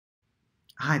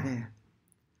Hi there.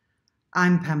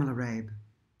 I'm Pamela Rabe.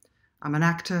 I'm an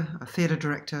actor, a theatre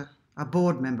director, a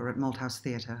board member at Malthouse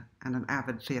Theatre, and an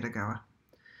avid theatre goer.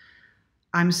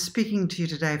 I'm speaking to you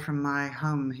today from my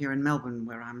home here in Melbourne,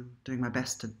 where I'm doing my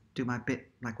best to do my bit,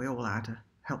 like we all are, to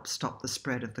help stop the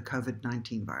spread of the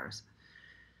COVID-19 virus.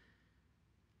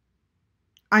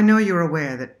 I know you're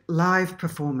aware that live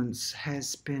performance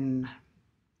has been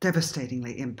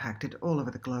devastatingly impacted all over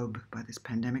the globe by this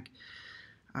pandemic.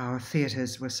 Our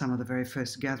theatres were some of the very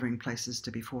first gathering places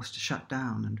to be forced to shut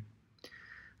down, and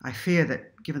I fear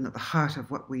that, given that the heart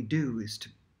of what we do is to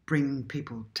bring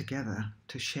people together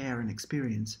to share an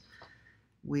experience,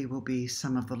 we will be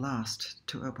some of the last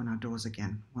to open our doors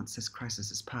again once this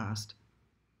crisis is past.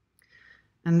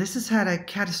 And this has had a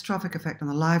catastrophic effect on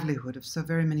the livelihood of so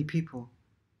very many people,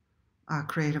 our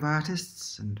creative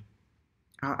artists and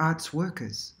our arts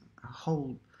workers, a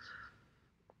whole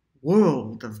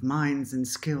world of minds and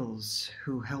skills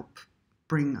who help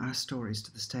bring our stories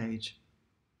to the stage.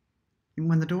 And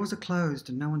when the doors are closed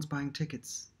and no one's buying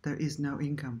tickets, there is no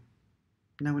income.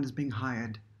 No one is being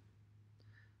hired.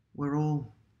 We're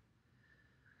all,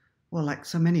 well, like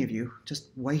so many of you, just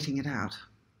waiting it out.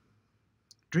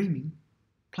 Dreaming,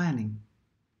 planning,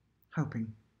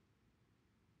 hoping.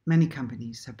 Many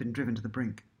companies have been driven to the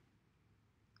brink.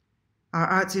 Our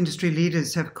arts industry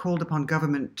leaders have called upon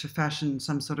government to fashion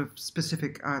some sort of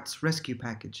specific arts rescue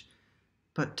package,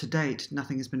 but to date,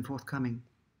 nothing has been forthcoming.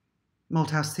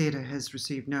 Malthouse Theatre has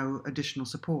received no additional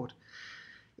support.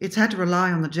 It's had to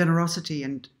rely on the generosity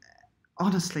and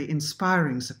honestly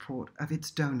inspiring support of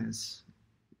its donors,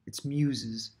 its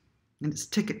muses, and its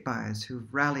ticket buyers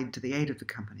who've rallied to the aid of the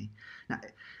company. Now,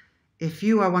 if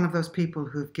you are one of those people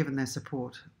who've given their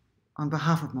support, on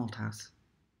behalf of Malthouse,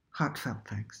 heartfelt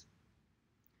thanks.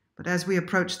 But as we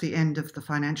approach the end of the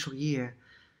financial year,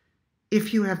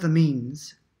 if you have the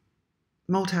means,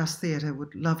 Malthouse Theatre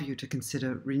would love you to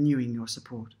consider renewing your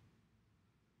support.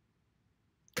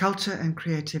 Culture and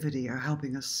creativity are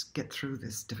helping us get through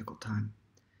this difficult time,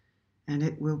 and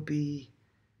it will be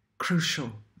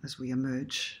crucial as we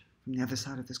emerge from the other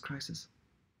side of this crisis.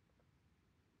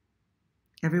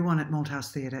 Everyone at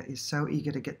Malthouse Theatre is so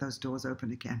eager to get those doors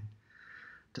open again,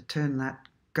 to turn that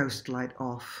ghost light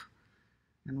off,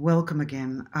 and welcome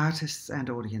again artists and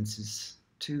audiences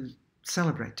to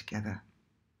celebrate together,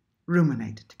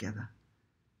 ruminate together,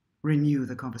 renew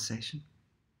the conversation.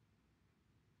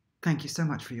 Thank you so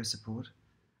much for your support.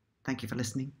 Thank you for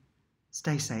listening.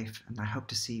 Stay safe, and I hope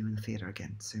to see you in the theatre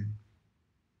again soon.